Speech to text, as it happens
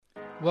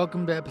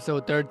Welcome to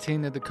episode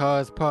 13 of the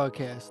Cause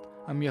Podcast.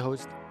 I'm your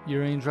host,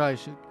 Urian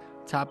Dryshuk.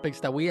 Topics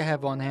that we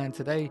have on hand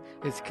today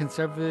is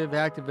conservative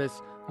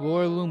activist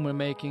Laura Loomer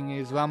making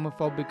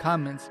Islamophobic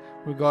comments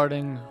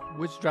regarding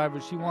which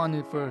driver she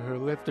wanted for her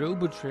Lyft or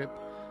Uber trip,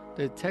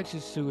 the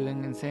Texas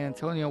shooting in San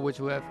Antonio which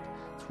left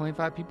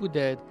 25 people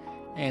dead,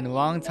 and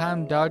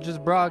longtime Dodgers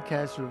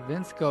broadcaster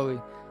Vince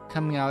Scully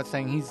coming out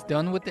saying he's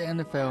done with the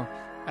NFL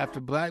after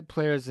black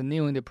players are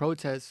kneeling to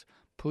protest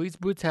police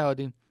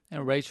brutality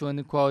and racial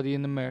inequality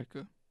in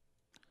America.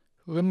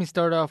 Let me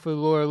start off with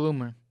Laura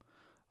Loomer.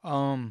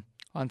 On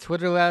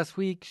Twitter last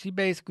week, she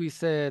basically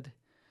said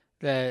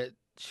that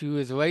she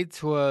was late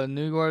to a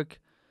New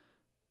York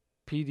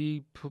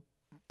PD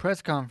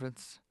press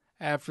conference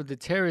after the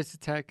terrorist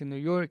attack in New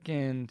York,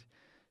 and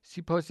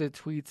she posted a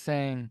tweet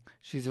saying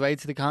she's late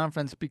to the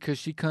conference because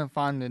she couldn't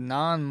find a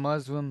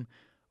non-Muslim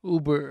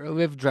Uber or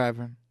Lyft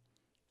driver.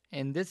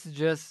 And this is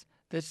just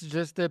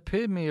the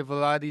epitome of a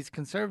lot of these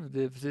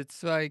conservatives.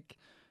 It's like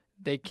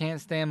they can't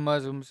stand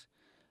Muslims.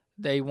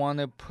 They want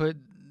to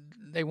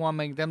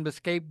make them the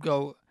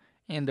scapegoat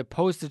and the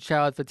poster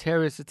child for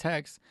terrorist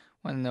attacks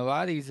when a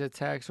lot of these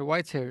attacks are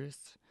white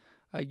terrorists.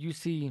 I'll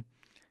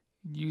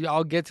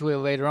get to it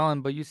later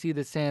on, but you see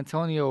the San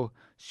Antonio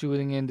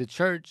shooting in the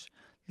church.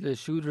 The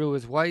shooter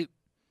was white.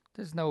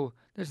 There's no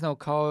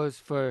cause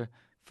for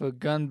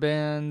gun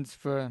bans,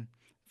 for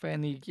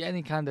any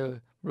kind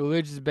of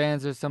religious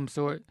bans of some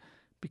sort,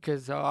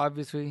 because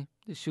obviously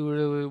the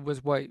shooter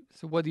was white.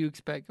 So what do you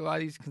expect? A lot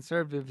of these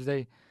conservatives,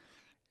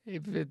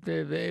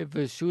 if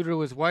a shooter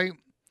was white,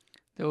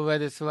 they'll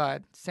let it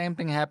slide. Same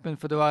thing happened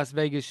for the Las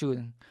Vegas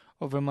shooting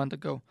over a month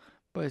ago.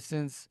 But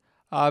since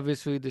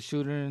obviously the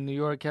shooter in New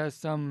York has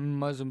some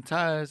Muslim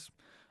ties,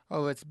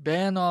 let's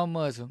ban all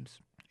Muslims.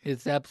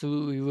 It's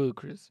absolutely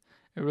ludicrous.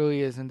 It really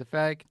is. And the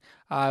fact,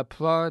 I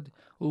applaud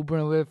Uber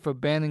and Lyft for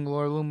banning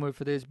Laura Loomer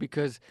for this,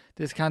 because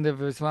this kind of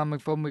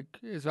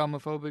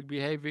Islamophobic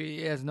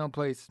behavior has no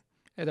place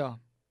at all.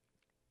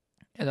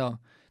 At all.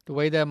 The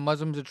way that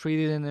Muslims are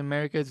treated in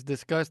America is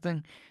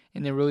disgusting,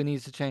 and it really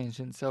needs to change.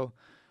 And so,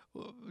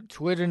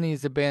 Twitter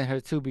needs to ban her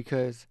too,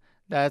 because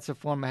that's a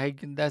form of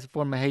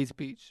hate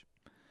speech.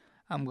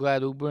 I'm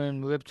glad Uber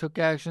and Lyft took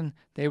action.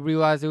 They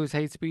realized it was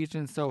hate speech,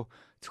 and so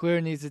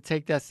Twitter needs to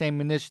take that same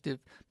initiative,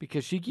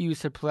 because she can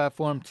use her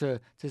platform to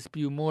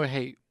spew more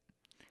hate.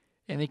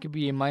 And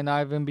it might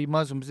not even be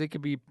Muslims. It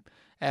could be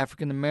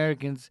African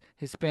Americans,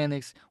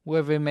 Hispanics,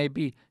 whoever it may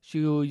be.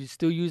 She will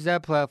still use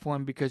that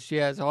platform because she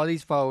has all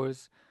these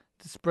followers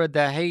to spread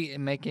that hate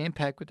and make an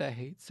impact with that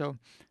hate. So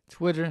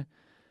Twitter,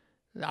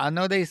 I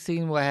know they've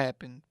seen what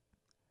happened.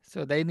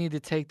 So they need to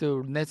take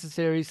the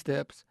necessary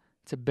steps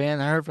to ban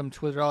her from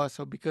Twitter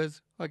also,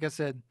 because, like I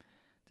said,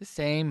 the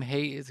same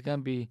hate is going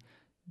to be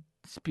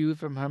spewed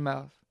from her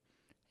mouth.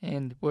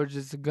 And we're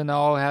just going to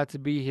all have to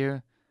be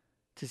here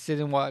to sit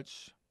and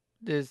watch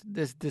this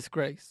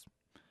disgrace.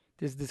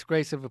 This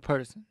disgrace of a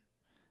person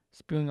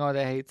spewing all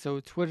that hate. So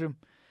Twitter,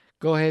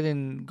 go ahead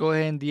and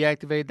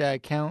deactivate that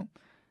account.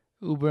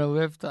 Uber and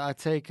Lyft,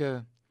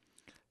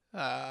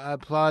 I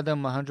applaud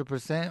them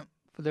 100%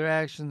 for their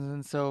actions,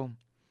 and so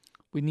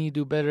we need to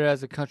do better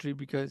as a country,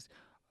 because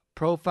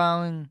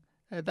profiling,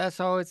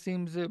 that's all it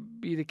seems to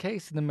be the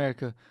case in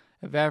America.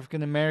 Of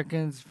African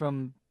Americans,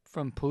 from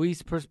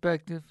police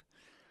perspective,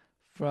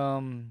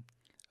 from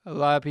a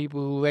lot of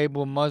people who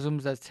label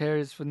Muslims as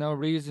terrorists for no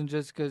reason,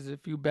 just because a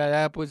few bad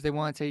apples. They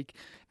want to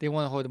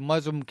hold the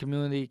Muslim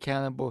community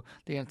accountable,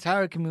 the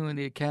entire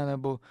community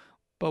accountable.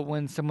 But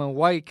when someone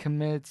white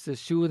commits a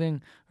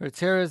shooting or a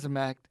terrorism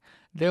act,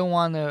 they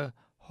want to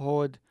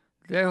hold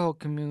their whole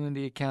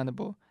community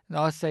accountable. And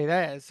I'll say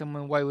that as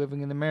someone white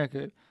living in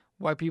America,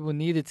 white people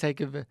need to take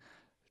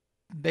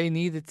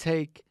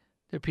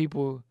their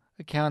people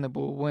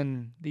accountable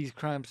when these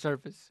crimes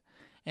surface.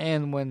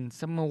 And when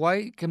someone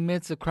white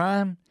commits a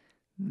crime,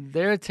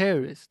 they're a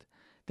terrorist.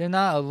 They're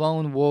not a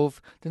lone wolf.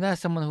 They're not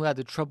someone who had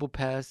a troubled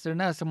past. They're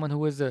not someone who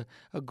was a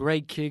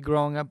great kid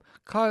growing up.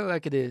 Call it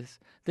like it is.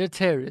 They're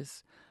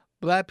terrorists.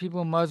 Black people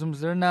and Muslims,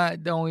 they're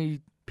not the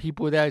only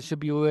people that should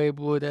be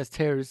labeled as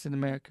terrorists in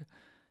America.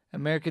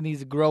 America needs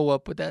to grow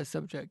up with that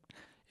subject.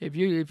 If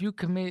you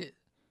commit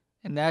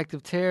an act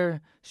of terror,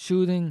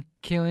 shooting,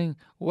 killing,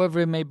 whatever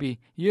it may be,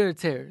 you're a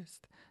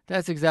terrorist.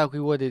 That's exactly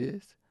what it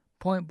is.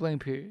 Point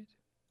blank, period.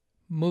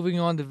 Moving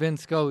on to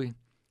Vince Scully.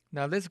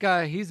 Now this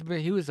guy,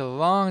 he was a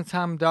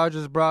long-time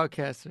Dodgers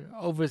broadcaster,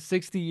 over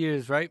 60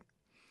 years, right?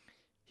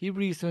 He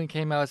recently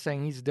came out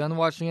saying he's done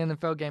watching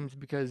NFL games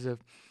because of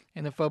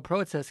NFL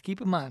protests.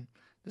 Keep in mind,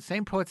 the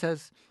same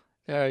protests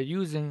that are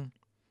using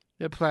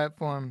their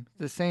platform,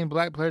 the same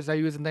black players that are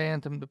using their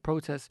anthem to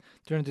protest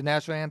during the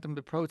national anthem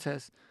to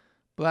protest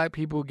black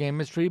people getting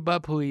mistreated by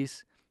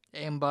police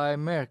and by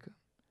America.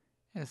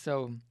 And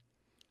so,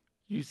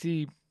 you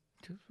see,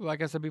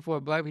 like I said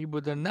before, black people,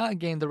 they're not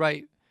getting the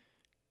right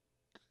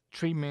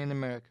treatment in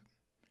America.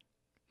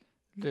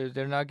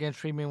 They're not getting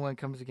treatment when it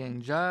comes to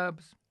getting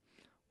jobs,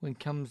 when it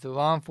comes to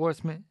law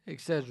enforcement,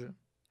 etc.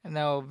 And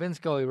now Vince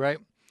Scully, right?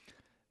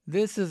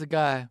 This is a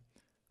guy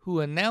who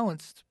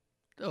announced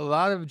a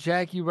lot of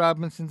Jackie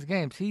Robinson's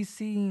games. He's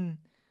seen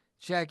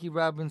Jackie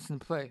Robinson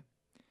play,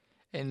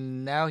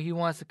 and now he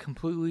wants to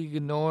completely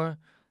ignore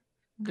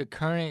the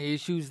current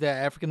issues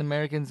that African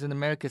Americans in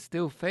America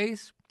still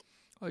face.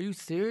 Are you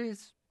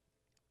serious?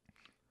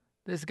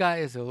 This guy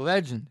is a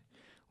legend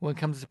when it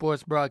comes to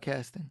sports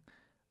broadcasting.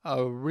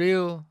 A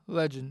real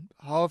legend.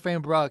 Hall of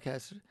Fame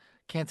broadcaster.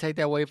 Can't take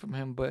that away from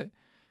him, but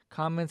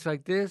comments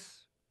like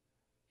this,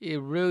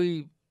 it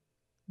really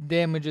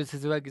damages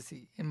his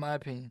legacy, in my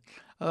opinion.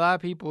 A lot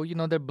of people,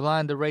 they're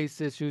blind to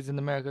race issues in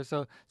America,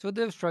 so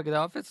they'll shrug it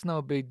off. It's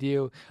no big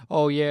deal.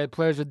 Oh yeah,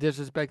 players are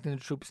disrespecting the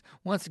troops.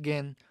 Once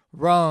again,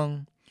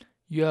 wrong.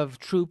 You have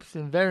troops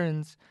and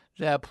veterans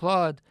that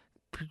applaud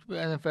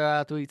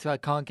NFL athletes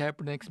like Colin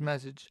Kaepernick's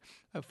message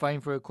of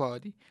fighting for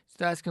equality. So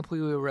that's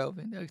completely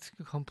irrelevant. That's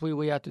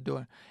completely out the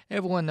door.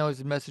 Everyone knows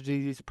the message of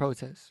these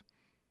protests.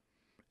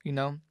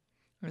 And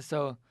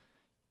so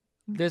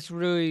this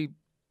really,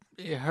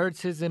 it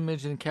hurts his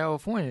image in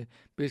California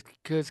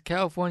because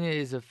California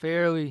is a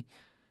fairly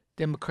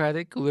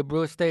democratic,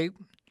 liberal state,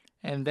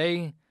 and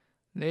they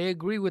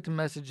agree with the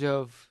message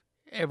of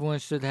everyone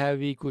should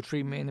have equal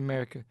treatment in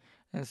America.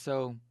 And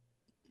so,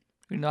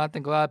 I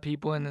think a lot of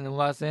people in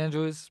Los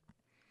Angeles,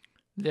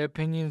 their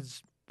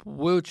opinions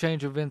will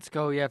change with Vince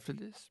Scully after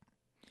this.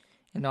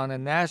 And on a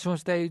national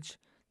stage,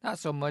 not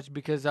so much,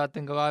 because I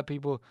think a lot of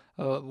people,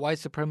 white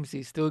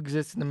supremacy still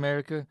exists in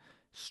America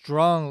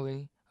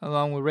strongly,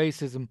 along with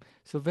racism.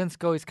 So Vince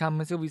Scully's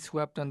comments will be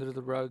swept under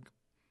the rug,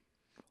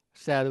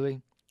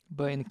 sadly.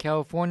 But in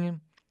California,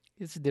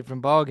 it's a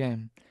different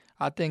ballgame.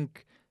 I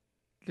think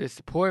the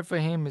support for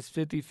him is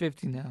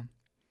 50-50 now.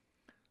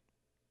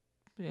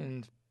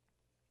 And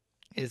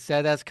it's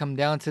sad that's come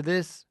down to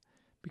this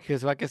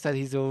because, like I said,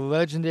 he's a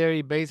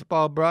legendary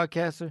baseball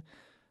broadcaster,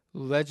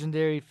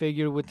 legendary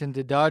figure within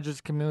the Dodgers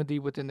community,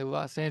 within the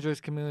Los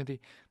Angeles community.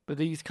 But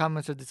these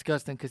comments are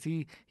disgusting because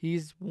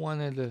he's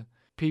one of the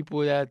people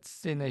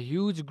that's in a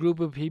huge group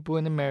of people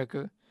in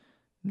America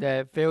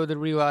that fail to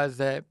realize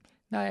that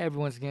not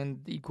everyone's getting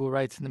equal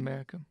rights in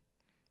America.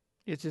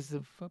 It's just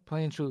a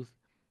plain truth.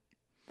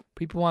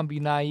 People want to be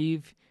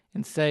naive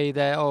and say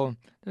that, oh,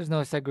 there's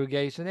no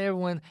segregation.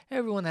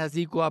 Everyone has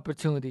equal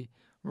opportunity.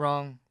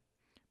 Wrong.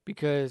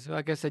 Because,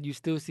 like I said, you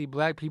still see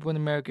black people in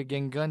America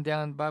getting gunned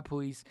down by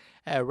police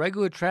at a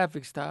regular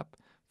traffic stop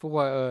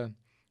for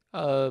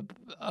a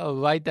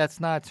light that's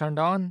not turned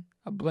on,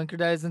 a blinker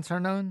that isn't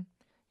turned on,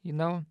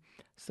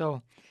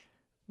 So,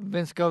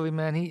 Vince Scully,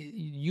 man,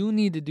 you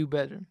need to do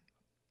better.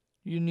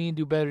 You need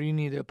to do better. You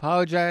need to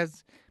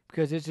apologize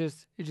because it's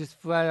just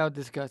flat out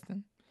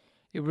disgusting.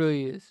 It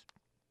really is.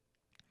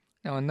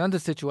 Now, another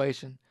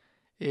situation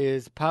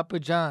is Papa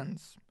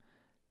John's.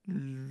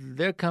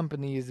 Their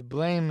company is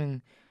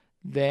blaming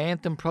the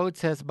anthem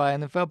protests by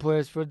NFL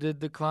players for the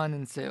decline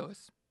in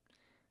sales.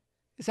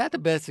 Is that the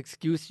best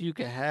excuse you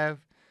could have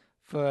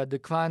for a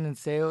decline in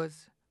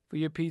sales for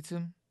your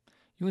pizza?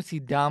 You won't see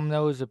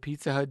Domino's or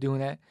Pizza Hut doing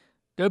that.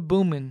 They're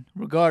booming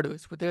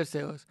regardless with their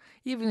sales.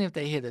 Even if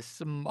they hit a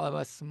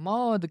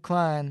small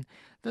decline,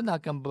 they're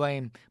not going to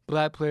blame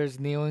black players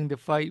kneeling to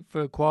fight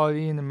for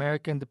equality in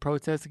America and to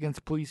protest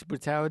against police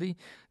brutality.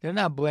 They're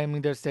not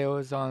blaming their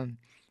sales on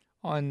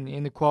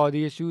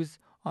inequality issues,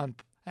 on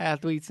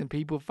athletes and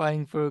people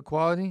fighting for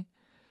equality.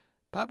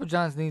 Papa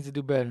John's needs to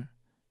do better.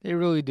 They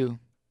really do.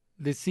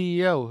 The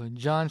CEO,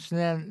 John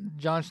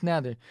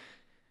Schneider,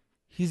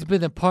 he's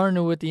been a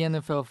partner with the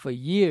NFL for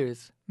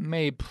years,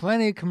 made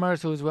plenty of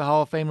commercials with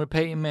Hall of Famer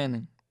Peyton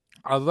Manning.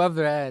 I love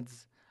their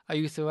ads. I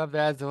used to love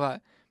their ads a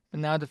lot. But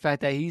now the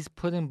fact that he's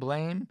putting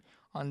blame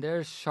on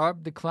their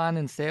sharp decline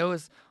in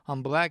sales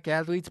on black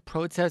athletes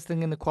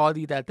protesting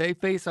inequality that they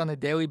face on a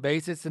daily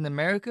basis in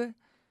America,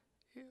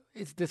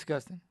 it's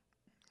disgusting.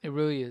 It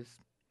really is.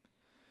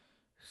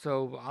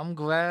 So I'm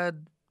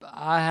glad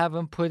I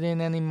haven't put in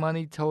any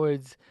money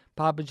towards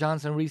Papa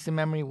John's in recent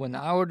memory. When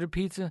I order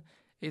pizza,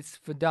 it's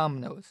for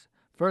Domino's.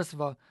 First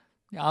of all,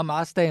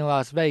 I stay in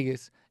Las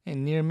Vegas,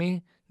 and near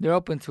me, they're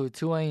open till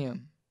 2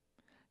 a.m.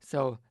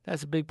 So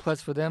that's a big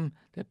plus for them.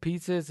 The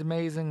pizza is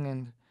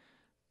amazing,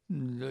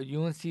 and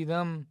you won't see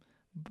them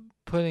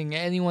putting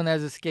anyone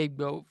as a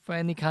scapegoat for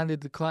any kind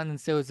of decline in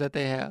sales that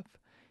they have.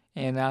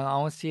 And I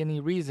don't see any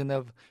reason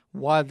of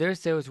why their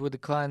sales would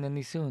decline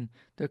any soon.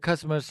 Their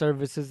customer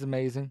service is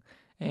amazing,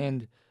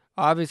 and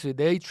obviously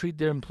they treat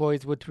their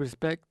employees with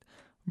respect,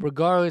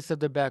 regardless of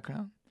their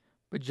background.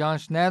 But John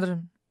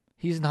Schneider,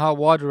 he's in hot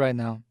water right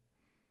now.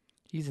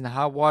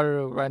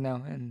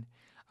 And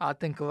I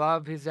think a lot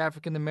of his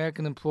African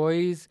American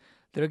employees,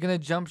 they're gonna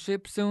jump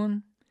ship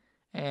soon,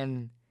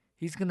 and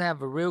he's gonna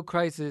have a real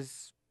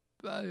crisis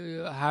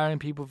hiring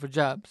people for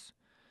jobs.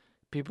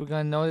 People are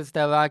gonna notice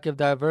that lack of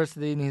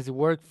diversity in his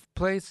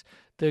workplace.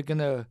 They're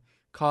gonna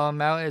call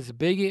him out as a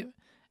bigot,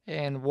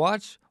 and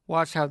watch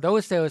how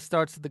those sales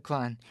start to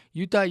decline.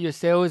 You thought your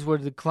sales were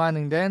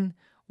declining then?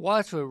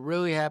 Watch what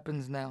really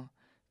happens now,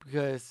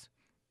 because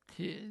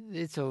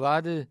it's a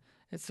lot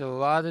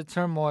of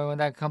turmoil in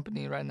that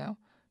company right now,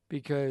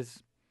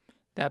 because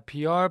that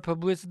PR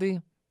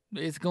publicity,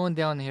 it's going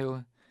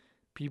downhill.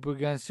 People are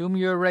going to assume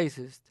you're a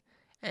racist.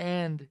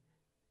 And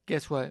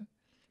guess what?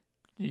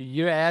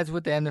 Your ads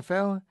with the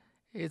NFL,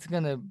 it's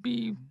going to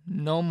be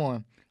no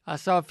more. I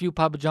saw a few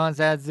Papa John's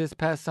ads this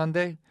past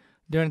Sunday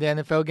during the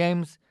NFL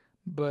games,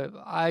 but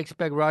I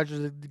expect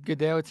Roger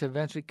Goodell to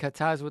eventually cut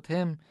ties with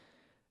him.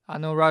 I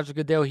know Roger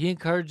Goodell, he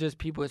encourages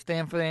people to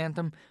stand for the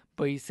anthem,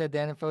 but he said the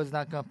NFL is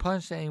not going to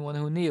punish anyone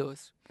who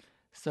kneels.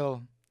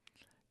 So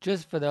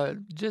just for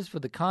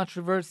the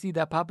controversy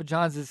that Papa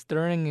John's is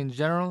stirring in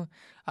general,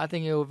 I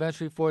think it will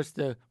eventually force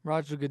the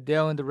Roger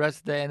Goodell and the rest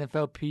of the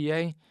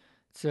NFLPA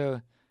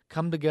to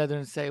come together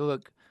and say,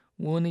 look,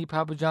 we won't need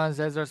Papa John's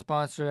as our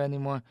sponsor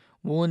anymore.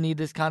 We won't need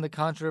this kind of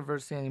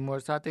controversy anymore.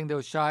 So I think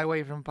they'll shy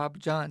away from Papa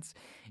John's.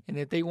 And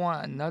if they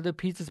want another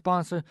pizza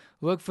sponsor,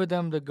 look for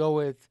them to go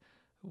with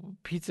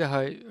Pizza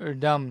Hut or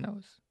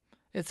Domino's.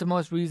 It's the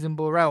most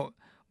reasonable route.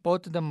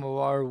 Both of them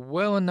are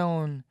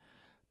well-known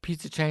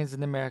pizza chains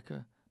in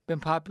America. Been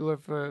popular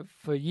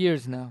for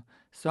years now.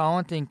 So I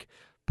don't think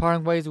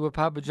parting ways with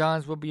Papa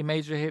John's will be a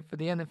major hit for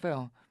the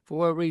NFL. For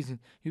what reason?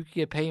 You could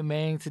get Peyton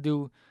Manning to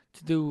do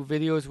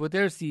videos with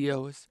their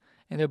CEOs,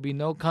 and there'll be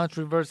no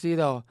controversy at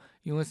all.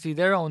 You won't see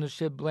their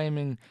ownership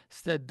blaming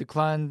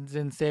declines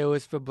in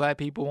sales for black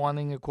people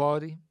wanting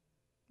equality.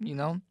 You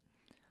know?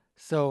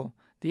 So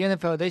the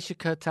NFL, they should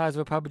cut ties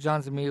with Papa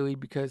John's immediately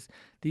because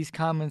these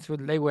comments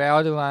they were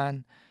out of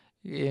line.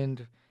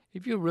 And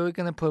if you're really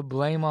going to put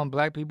blame on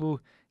black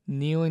people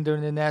kneeling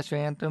during the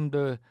national anthem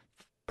to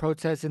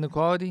protest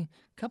inequality,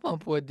 come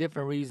up with a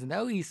different reason.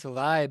 At least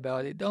lie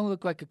about it. Don't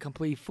look like a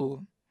complete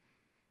fool.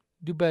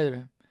 Do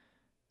better.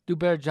 Do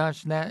better, John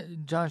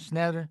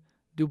Schnatter.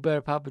 Do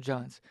better, Papa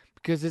John's.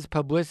 Because this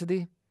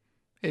publicity,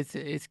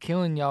 it's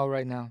killing y'all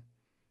right now.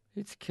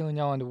 It's killing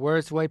y'all in the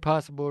worst way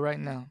possible right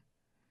now.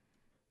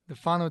 The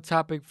final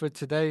topic for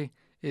today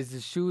is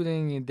the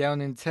shooting down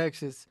in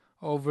Texas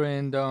over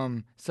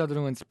in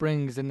Sutherland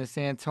Springs in the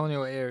San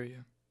Antonio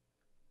area.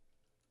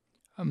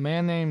 A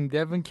man named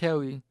Devin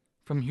Kelly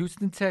from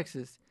Houston,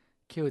 Texas,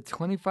 killed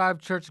 25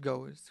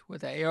 churchgoers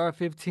with an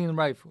AR-15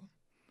 rifle.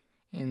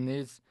 And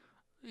it's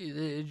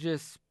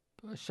just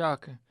a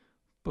shocker.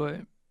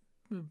 But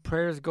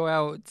prayers go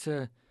out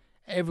to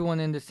everyone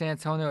in the San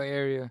Antonio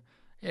area,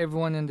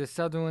 everyone in the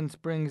Sutherland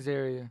Springs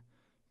area,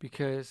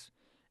 because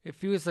it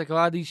feels like a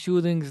lot of these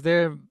shootings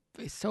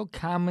it's so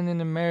common in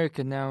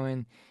America now,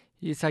 and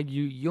it's like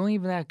you don't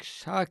even act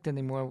shocked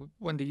anymore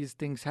when these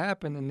things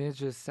happen, and it's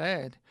just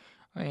sad.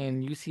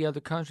 And you see other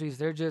countries,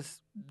 they're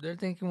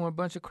thinking we're a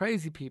bunch of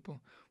crazy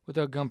people with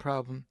our gun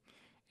problem.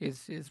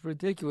 It's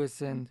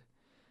ridiculous, and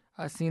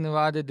I've seen a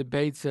lot of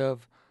debates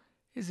of,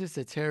 is this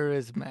a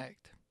terrorism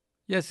act?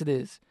 Yes, it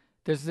is.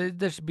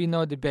 There should be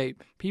no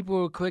debate. People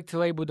were quick to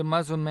label the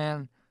Muslim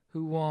man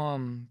who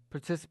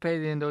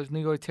participated in those New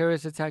York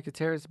terrorist attacks a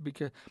terrorist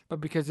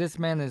because this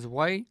man is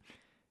white,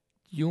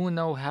 you don't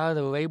know how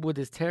to label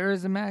this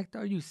terrorism act?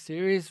 Are you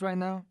serious right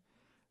now?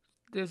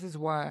 This is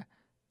why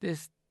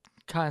this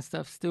kind of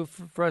stuff still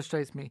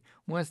frustrates me.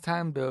 When it's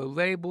time to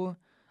label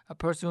a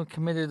person who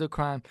committed a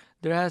crime,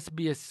 there has to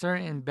be a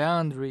certain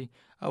boundary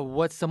of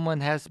what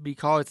someone has to be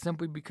called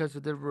simply because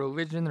of their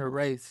religion or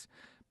race.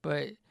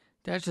 But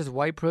that's just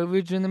white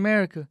privilege in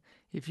America.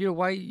 If you're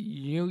white,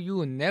 you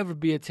will never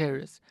be a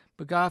terrorist.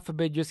 But God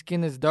forbid your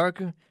skin is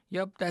darker.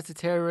 Yep, that's a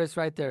terrorist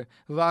right there.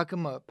 Lock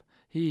him up.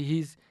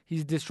 He's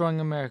destroying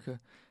America.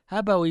 How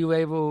about we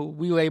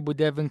label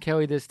Devin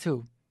Kelly this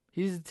too?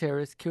 He's a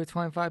terrorist, killed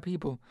 25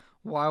 people.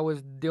 Why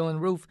was Dylan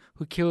Roof,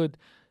 who killed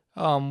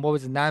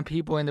 9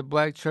 people in the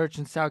black church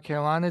in South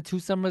Carolina 2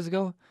 summers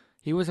ago?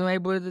 He wasn't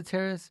labeled as a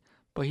terrorist,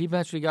 but he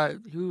was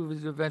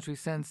eventually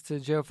sentenced to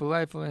jail for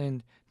life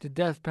and the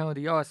death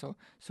penalty also.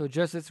 So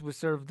justice was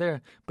served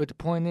there. But the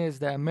point is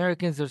that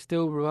Americans are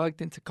still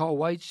reluctant to call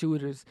white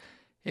shooters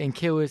and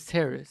killers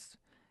terrorists.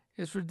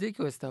 It's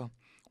ridiculous though.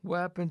 What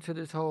happened to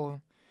this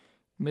whole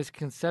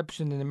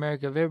misconception in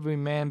America of every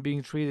man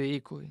being treated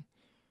equally?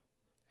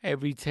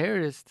 Every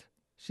terrorist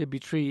should be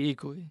treated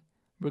equally,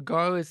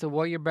 regardless of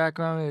what your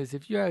background is.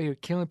 If you're out here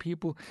killing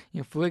people,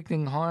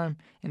 inflicting harm,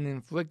 and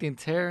inflicting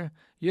terror,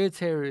 you're a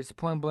terrorist,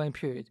 point blank,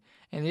 period.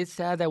 And it's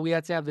sad that we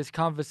have to have this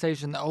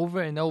conversation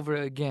over and over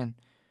again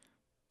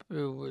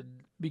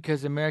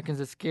because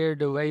Americans are scared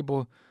to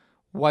label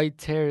white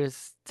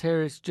terrorists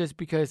just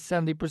because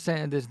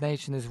 70% of this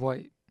nation is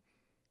white.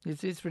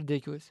 It's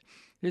ridiculous.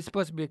 It's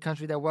supposed to be a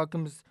country that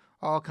welcomes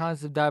all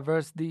kinds of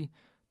diversity,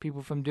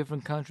 people from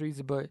different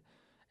countries, but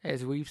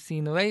as we've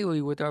seen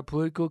lately with our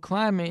political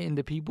climate and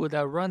the people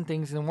that run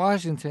things in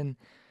Washington,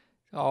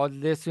 all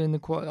this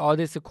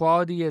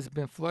equality has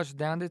been flushed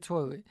down the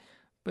toilet.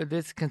 But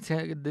this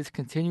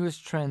continuous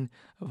trend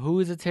of who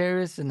is a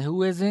terrorist and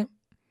who isn't,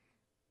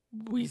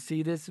 we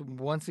see this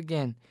once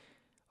again.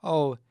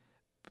 A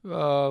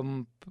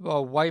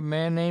white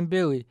man named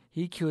Billy,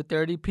 he killed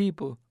 30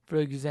 people, for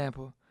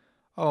example.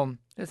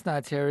 That's not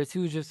a terrorist. He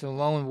was just a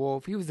lone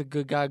wolf. He was a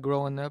good guy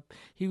growing up.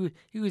 He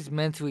was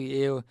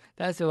mentally ill.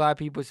 That's a lot of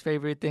people's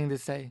favorite thing to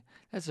say.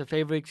 That's their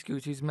favorite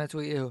excuse. He's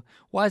mentally ill.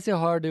 Why is it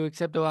hard to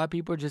accept a lot of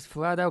people are just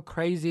flat out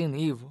crazy and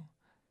evil?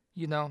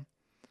 You know?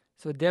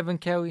 So Devin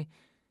Kelly,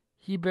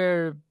 he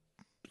better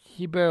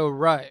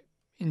rot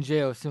in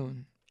jail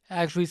soon.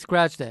 Actually,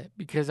 scratch that,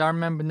 because I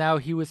remember now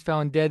he was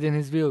found dead in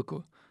his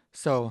vehicle.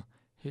 So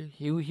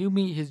he'll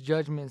meet his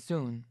judgment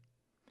soon.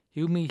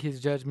 He'll meet his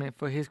judgment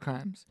for his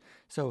crimes.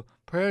 So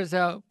prayers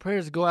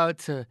go out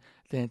to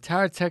the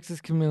entire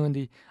Texas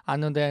community. I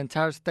know the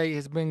entire state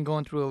has been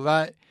going through a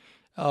lot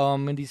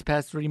in these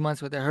past 3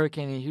 months with the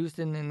hurricane in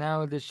Houston and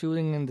now the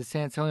shooting in the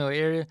San Antonio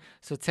area.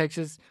 So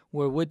Texas,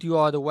 we're with you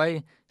all the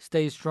way.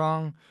 Stay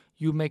strong.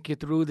 You make it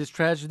through this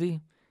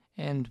tragedy,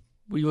 and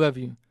we love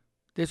you.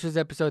 This was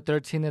episode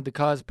 13 of the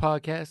Cause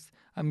Podcast.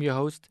 I'm your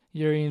host,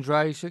 Yuri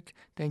Andryshuk.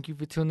 Thank you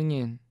for tuning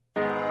in.